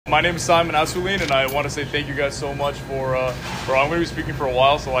My name is Simon Assouline, and I want to say thank you guys so much for I'm going to be speaking for a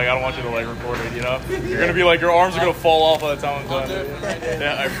while, so I don't want you to record it, You're going to be your arms are going to fall off by the time I'm done.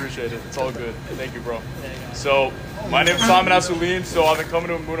 Yeah, I appreciate it. It's all good. Thank you, bro. So, my name is Simon Assouline, so I've been coming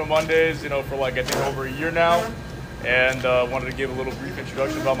to Muna Mondays, for I think over a year now, and wanted to give a little brief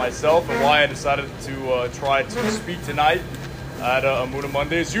introduction about myself and why I decided to try to speak tonight at Muna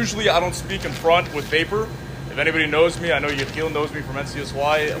Mondays. Usually I don't speak in front with paper. If anybody knows me, I know Yakil knows me from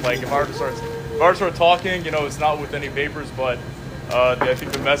NCSY. If I were to start talking, it's not with any papers, but I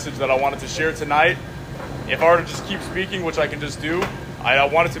think the message that I wanted to share tonight, if I were to just keep speaking, which I can just do, I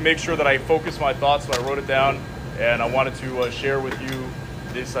wanted to make sure that I focused my thoughts, so I wrote it down, and I wanted to share with you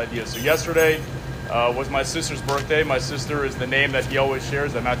this idea. So yesterday was my sister's birthday. My sister is the name that he always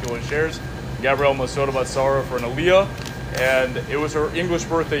shares, that Matthew always shares, Gabrielle Messouda Bat Sarah for an Aliyah. And it was her English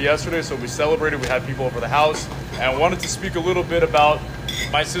birthday yesterday, so we celebrated. We had people over the house, and I wanted to speak a little bit about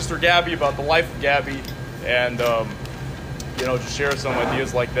my sister Gaby, about the life of Gaby, and just share some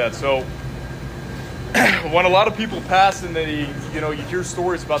ideas like that. So when a lot of people pass and you hear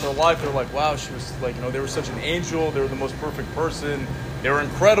stories about their life, they're like, wow, she was they were such an angel. They were the most perfect person. They were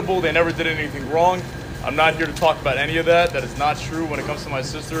incredible. They never did anything wrong. I'm not here to talk about any of that. That is not true when it comes to my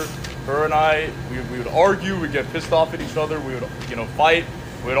sister. Her and I, we would argue, we'd get pissed off at each other, we would, fight.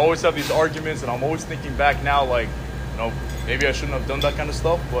 We would always have these arguments, and I'm always thinking back now, maybe I shouldn't have done that kind of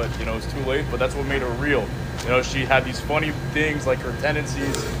stuff, but, it's too late. But that's what made her real. She had these funny things, like her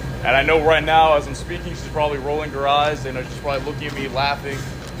tendencies. And I know right now, as I'm speaking, she's probably rolling her eyes. She's probably looking at me, laughing,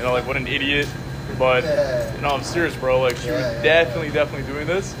 what an idiot. But, I'm serious, bro. She was definitely doing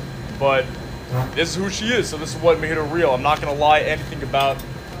this. But this is who she is, so this is what made her real. I'm not going to lie anything about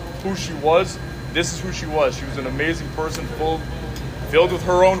who she was. This is who she was. She was an amazing person, filled with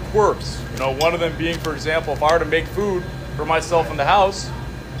her own quirks. One of them being, for example, if I were to make food for myself in the house,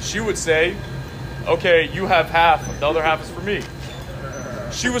 she would say, okay, you have half, the other half is for me.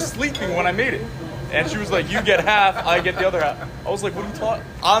 She was sleeping when I made it. And she was like, you get half, I get the other half. I was like, what are you talking?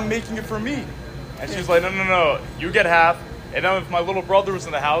 I'm making it for me. And she's like, no, you get half. And then if my little brother was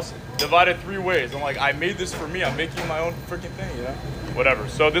in the house, divided 3 ways. I'm like, I made this for me. I'm making my own freaking thing, Whatever.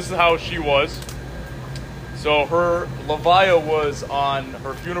 So this is how she was. So her Levaya was on,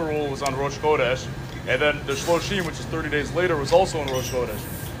 her funeral was on Rosh Chodesh. And then the Shloshim, which is 30 days later, was also on Rosh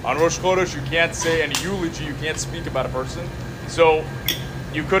Chodesh. On Rosh Chodesh, you can't say any eulogy. You can't speak about a person. So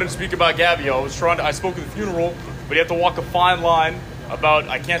you couldn't speak about Gaby. I spoke at the funeral, but you have to walk a fine line about,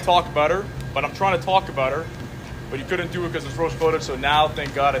 I can't talk about her, but I'm trying to talk about her. But you couldn't do it because it's Rosh Chodesh. So now,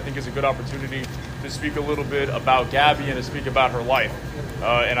 thank God, I think it's a good opportunity to speak a little bit about Gaby and to speak about her life.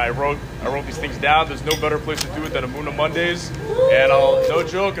 And I wrote these things down. There's no better place to do it than Muna Mondays. And no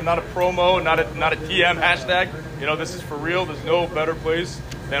joke, and not a promo, not a TM hashtag. This is for real. There's no better place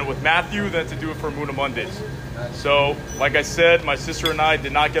than with Matthew than to do it for Muna Mondays. So, like I said, my sister and I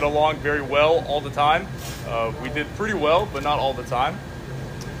did not get along very well all the time. We did pretty well, but not all the time.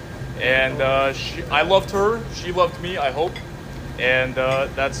 And I loved her. She loved me, I hope. And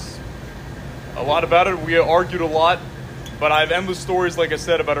that's a lot about it. We argued a lot. But I have endless stories, like I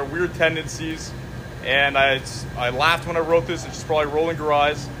said, about her weird tendencies. And I laughed when I wrote this, and she's probably rolling her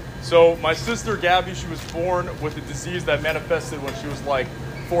eyes. So my sister, Gaby, she was born with a disease that manifested when she was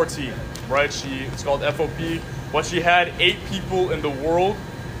 14, right? It's called FOP. But she had 8 people in the world,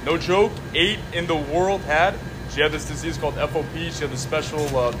 no joke, 8 in the world had. She had this disease called FOP. She had this special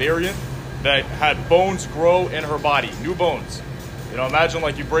variant that had bones grow in her body, new bones. Imagine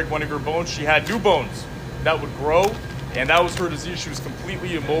you break one of your bones. She had new bones that would grow, and that was her disease. She was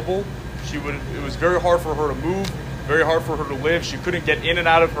completely immobile. It was very hard for her to move, very hard for her to live. She couldn't get in and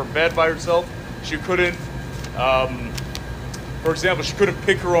out of her bed by herself. She couldn't, for example, she couldn't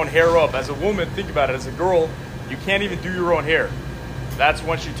pick her own hair up. As a woman, think about it, as a girl, you can't even do your own hair. That's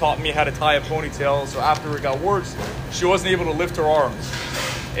when she taught me how to tie a ponytail. So after it got worse, she wasn't able to lift her arms.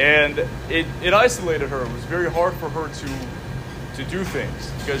 And it isolated her. It was very hard for her to do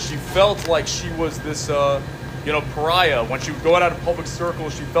things because she felt like she was this, pariah. When she would go out in public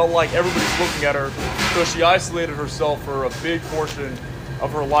circles, she felt like everybody's looking at her. So she isolated herself for a big portion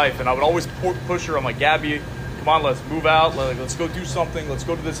of her life. And I would always push her. I'm like, Gaby, come on, let's move out. Let's go do something. Let's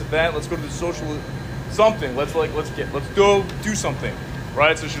go to this event. Let's go to this social something. Let's go do something.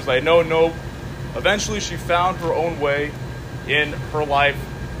 Right? So she was like, no. Eventually she found her own way in her life.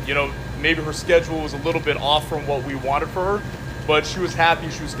 Maybe her schedule was a little bit off from what we wanted for her, but she was happy,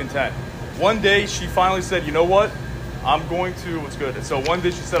 she was content. One day she finally said, you know what? What's good? And so one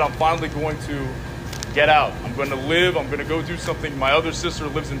day she said, I'm finally going to get out. I'm going to live. I'm going to go do something. My other sister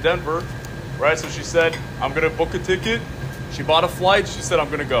lives in Denver, right? So she said, I'm going to book a ticket She bought a flight. She said, I'm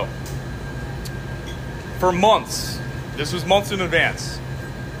going to go. For months, this was months in advance,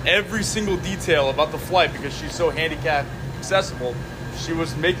 every single detail about the flight, because she's so handicap accessible, she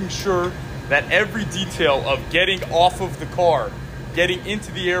was making sure that every detail of getting off of the car, getting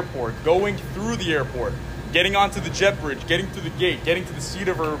into the airport, going through the airport, getting onto the jet bridge, getting through the gate, getting to the seat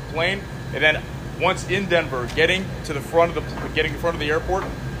of her plane, and then once in Denver, getting in front of the airport,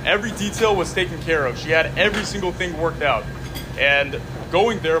 every detail was taken care of. She had every single thing worked out. And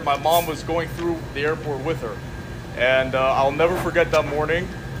going there, my mom was going through the airport with her. And I'll never forget that morning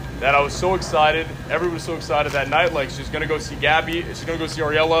that I was so excited. Everyone was so excited that night. Like, she's going to go see Gaby. She's going to go see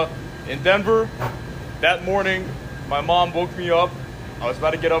Ariella in Denver. That morning, my mom woke me up. I was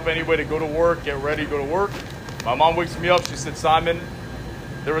about to get up anyway to go to work, get ready to go to work. My mom wakes me up. She said, Simon,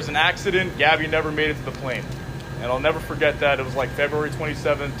 there was an accident. Gaby never made it to the plane. And I'll never forget that. It was like February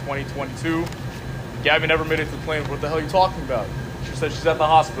 27th, 2022. Gaby never made it to the plane. What the hell are you talking about? She said she's at the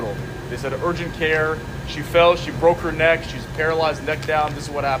hospital. They said urgent care. She fell. She broke her neck. She's paralyzed, neck down. This is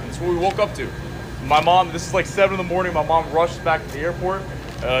what happened. This is what we woke up to. My mom, this is like 7 in the morning. My mom rushed back to the airport,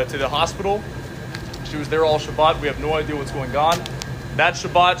 to the hospital. She was there all Shabbat. We have no idea what's going on. That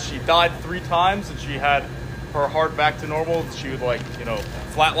Shabbat, she died 3 times, and she had her heart back to normal. She would, like,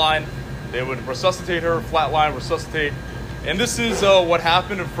 flatline. They would resuscitate her, flatline, resuscitate. And this is what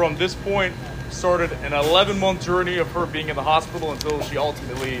happened. And from this point, started an 11-month journey of her being in the hospital until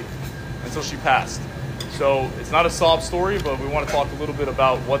she passed. So it's not a sob story, but we want to talk a little bit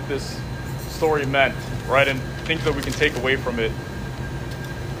about what this story meant, right? And things that we can take away from it.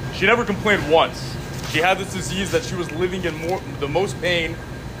 She never complained once. She had this disease that she was living in the most pain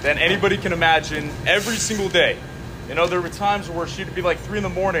than anybody can imagine every single day. There were times where she'd be like 3 in the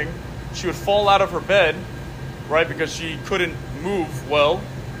morning, she would fall out of her bed, right, because she couldn't move well.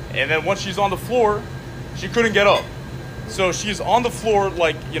 And then once she's on the floor, she couldn't get up. So she's on the floor,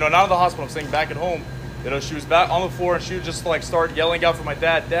 like, not in the hospital, I'm saying back at home. She was back on the floor, and she would just, like, start yelling out for my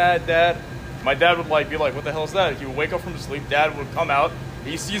dad, Dad, Dad. My dad would, like, be like, what the hell is that? He would wake up from sleep. Dad would come out.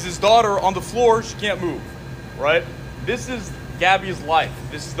 He sees his daughter on the floor. She can't move, right? This is Gaby's life.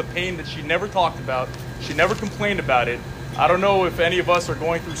 This is the pain that she never talked about. She never complained about it. I don't know if any of us are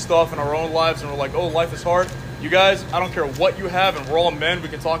going through stuff in our own lives and we're like, oh, life is hard. You guys, I don't care what you have, and we're all men, we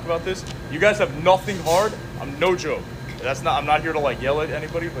can talk about this. You guys have nothing hard. I'm no joke. I'm not here to, like, yell at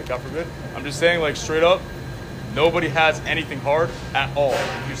anybody, but God forbid. I'm just saying, like, straight up, nobody has anything hard at all.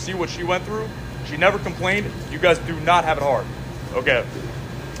 If you see what she went through, she never complained. You guys do not have it hard. Okay,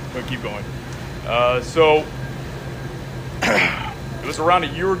 I'm gonna keep going. So it was around a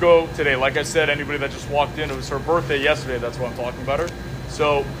year ago today. Like I said, anybody that just walked in, it was her birthday yesterday. That's why I'm talking about her.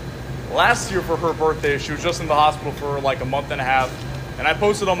 So last year for her birthday, she was just in the hospital for like a month and a half. And I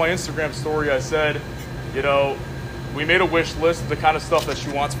posted on my Instagram story, I said, we made a wish list of the kind of stuff that she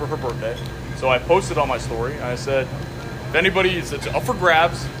wants for her birthday. So I posted on my story, and I said, if anybody, it's up for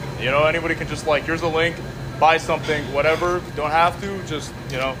grabs. Anybody can just, like, here's the link, buy something, whatever. Don't have to, just,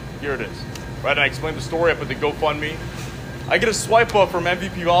 here it is. Right, and I explained the story. I put the GoFundMe. I get a swipe up from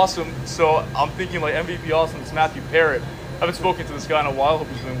MVP Awesome, so I'm thinking, like, MVP Awesome, it's Matthew Parrott. I haven't spoken to this guy in a while, hope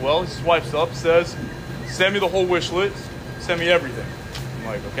he's doing well. He swipes up, says, send me the whole wish list, send me everything. I'm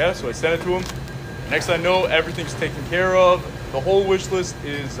like, okay, so I sent it to him. Next I know, everything's taken care of. The whole wish list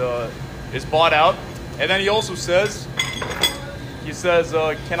is bought out. And then he also says,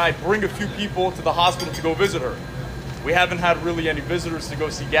 can I bring a few people to the hospital to go visit her? We haven't had really any visitors to go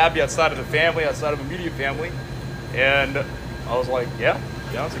see Gaby outside of the family, outside of immediate family. And I was like, yeah,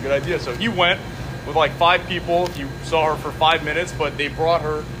 that's a good idea. So he went with like 5 people. He saw her for 5 minutes, but they brought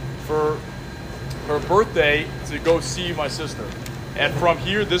her for her birthday to go see my sister. And from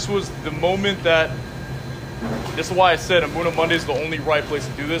here, this was the moment this is why I said Amuna Monday is the only right place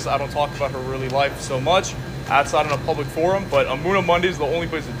to do this. I don't talk about her really life so much outside in a public forum, but Amuna Monday is the only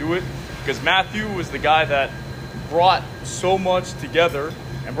place to do it, because Matthew was the guy that brought so much together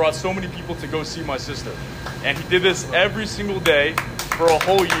and brought so many people to go see my sister. And he did this every single day for a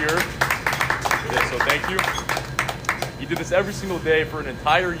whole year. Yeah, so thank you. He did this every single day for an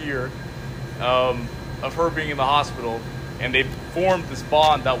entire year of her being in the hospital. And they formed this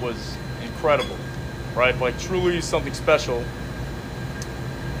bond that was incredible, right? Like, truly something special.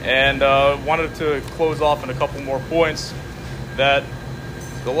 And wanted to close off in a couple more points that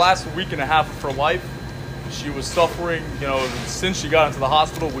the last week and a half of her life, she was suffering, since she got into the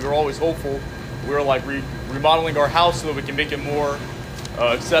hospital. We were always hopeful. We were like remodeling our house so that we can make it more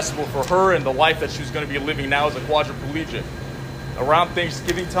accessible for her and the life that she's going to be living now as a quadriplegic. Around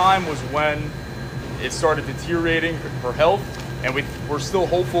Thanksgiving time was when it started deteriorating her health, and we're still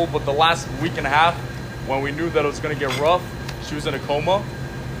hopeful, but the last week and a half, when we knew that it was going to get rough, she was in a coma.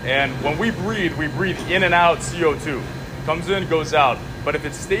 And when we breathe in and out CO2. Comes in, goes out. But if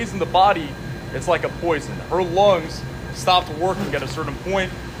it stays in the body, it's like a poison. Her lungs stopped working at a certain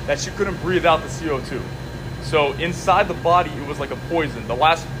point that she couldn't breathe out the CO2. So inside the body, it was like a poison. The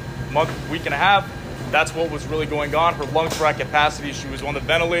last month, week and a half, that's what was really going on. Her lungs were at capacity. She was on the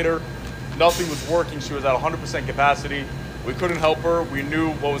ventilator. Nothing was working. She was at 100% capacity. We couldn't help her. We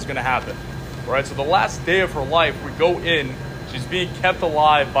knew what was going to happen. All right, so the last day of her life, we go in. She's being kept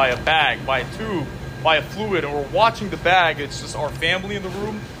alive by a bag, by a tube, by a fluid, and we're watching the bag. It's just our family in the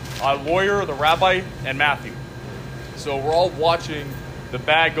room, our lawyer, the rabbi, and Matthew. So we're all watching the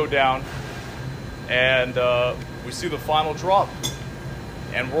bag go down, and we see the final drop.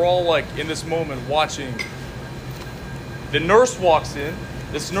 And we're all like in this moment watching. The nurse walks in.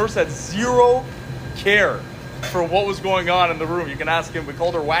 This nurse had zero care for what was going on in the room. You can ask him. We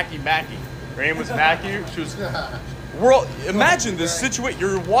called her Wacky Mackie. Her name was Mackie. She was. Imagine this situation.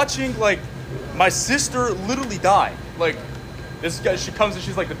 You're watching like my sister literally die. Like this guy. She comes and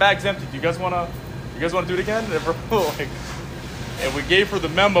she's like, the bag's empty. Do you guys wanna do it again? And we're like, and we gave her the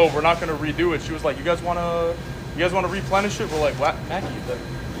memo. We're not gonna redo it. She was like, you guys wanna replenish it? We're like, what, Mackie?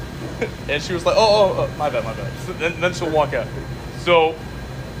 And she was like, oh, my bad. And then she'll walk out. So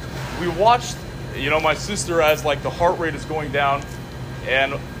we watched, my sister as like the heart rate is going down.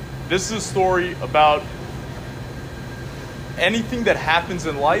 And this is a story about anything that happens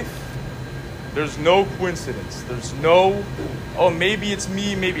in life. There's no coincidence. There's no, maybe it's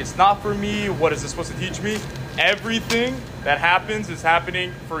me, maybe it's not for me. What is this supposed to teach me? Everything that happens is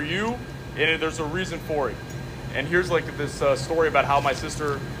happening for you, and there's a reason for it. And here's like this story about how my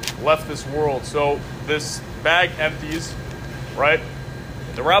sister left this world. So this bag empties, right?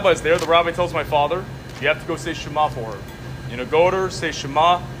 The rabbi's there. The rabbi tells my father, you have to go say Shema for her. Go to her, say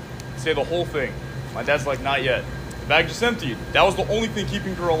Shema, say the whole thing. My dad's like, not yet. The bag just emptied. That was the only thing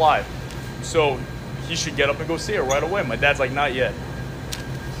keeping her alive. So he should get up and go say it right away. My dad's like, not yet.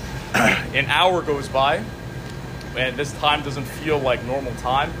 An hour goes by, and this time doesn't feel like normal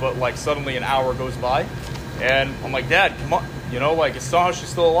time, but like suddenly an hour goes by. And I'm like, Dad, come on. It's somehow she's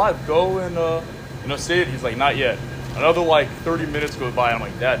still alive. Go and, say it. He's like, not yet. Another, 30 minutes goes by. And I'm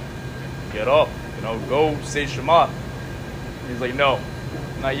like, Dad, get up. Go say Shema. He's like, no,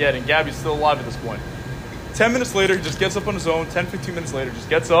 not yet. And Gaby's still alive at this point. 10 minutes later, he just gets up on his own. 10, 15 minutes later, just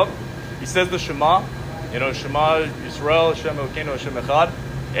gets up. He says the Shema. Shema Yisrael, Hashem Elokeinu, Hashem Echad.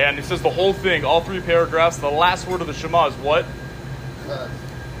 And he says the whole thing, all 3 paragraphs. The last word of the Shema is what?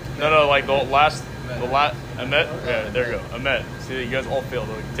 No, the last... Amet? Yeah, there you go. Amet. See, you guys all failed.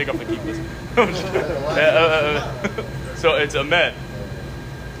 Take off the keepers. So it's Amet.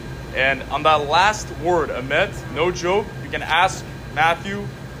 And on that last word, Amet, no joke, you can ask Matthew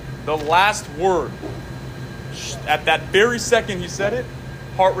the last word. At that very second he said it,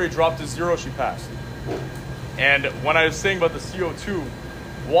 heart rate dropped to 0, she passed. And when I was saying about the CO2,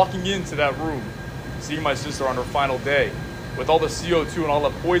 walking into that room, seeing my sister on her final day, with all the CO2 and all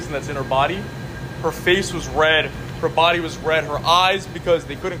the poison that's in her body, her face was red, her body was red, her eyes, because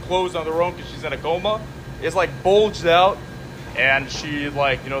they couldn't close on their own because she's in a coma, it's bulged out, and she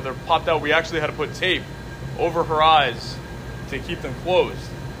they're popped out. We actually had to put tape over her eyes to keep them closed,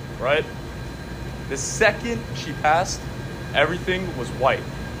 right? The second she passed, everything was white.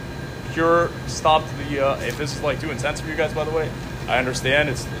 Pure stopped the, if this is too intense for you guys, by the way, I understand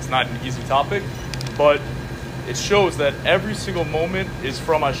it's not an easy topic, but it shows that every single moment is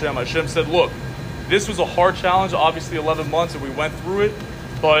from Hashem. Hashem said, look, this was a hard challenge, obviously 11 months, and we went through it,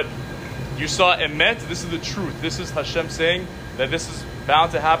 but you saw Emet, this is the truth. This is Hashem saying that this is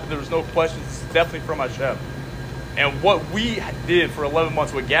bound to happen. There was no question. It's definitely from Hashem. And what we did for 11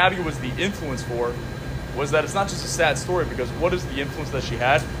 months, what Gaby was the influence for, was that it's not just a sad story, because what is the influence that she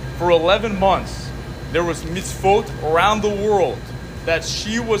had? For 11 months, there was mitzvot around the world that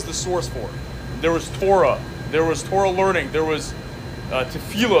she was the source for. There was Torah learning, there was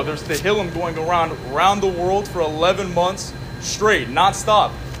tefillah, there's tehillim going around the world for 11 months straight,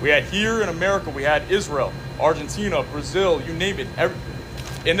 non-stop. We had here in America, we had Israel, Argentina, Brazil, you name it.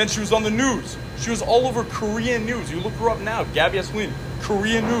 And then she was on the news. She was all over Korean news. You look her up now, Gabrielle Messouda Bat,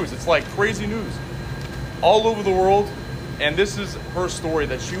 Korean news. It's like crazy news. All over the world. And this is her story,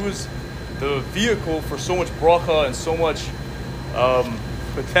 that she was the vehicle for so much bracha and so much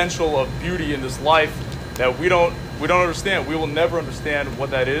potential of beauty in this life that we don't understand. We will never understand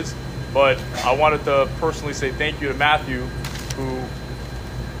what that is. But I wanted to personally say thank you to Matthew, who,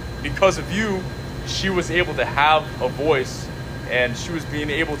 because of you, she was able to have a voice, and she was being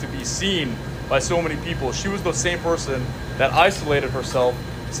able to be seen by so many people. She was the same person that isolated herself,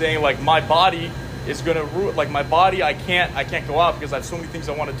 saying my body is gonna ruin, like my body, I can't go out because I have so many things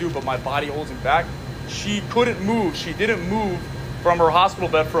I want to do, but my body holds me back. She couldn't move. She didn't move from her hospital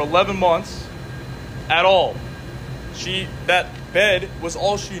bed for 11 months at all. That bed was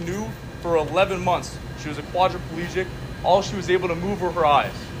all she knew for 11 months. She was a quadriplegic. All she was able to move were her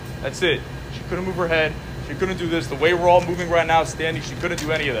eyes. That's it. She couldn't move her head. She couldn't do this. The way we're all moving right now, standing, she couldn't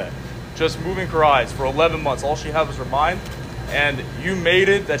do any of that. Just moving her eyes for 11 months. All she had was her mind. And you made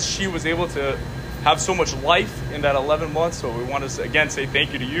it that she was able to have so much life in that 11 months. So we want to, again, say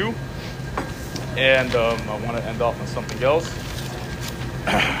thank you to you. And I want to end off on something else.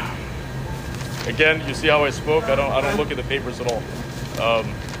 Again, you see how I spoke? I don't look at the papers at all.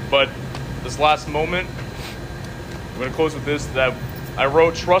 But this last moment, I'm going to close with this, that I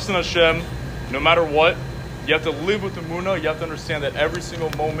wrote, trust in Hashem, no matter what. You have to live with the Emunah. You have to understand that every single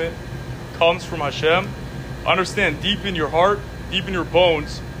moment comes from Hashem. Understand deep in your heart, deep in your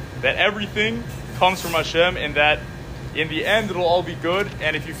bones, that everything comes from Hashem, and that in the end, it'll all be good.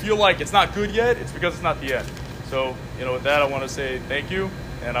 And if you feel like it's not good yet, it's because it's not the end. So, with that, I want to say thank you.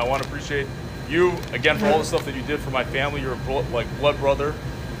 And I want to appreciate you, again, for all the stuff that you did for my family. You're a blood brother.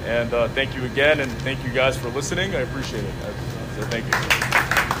 And thank you again. And thank you guys for listening. I appreciate it. So thank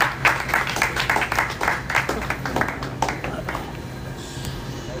you.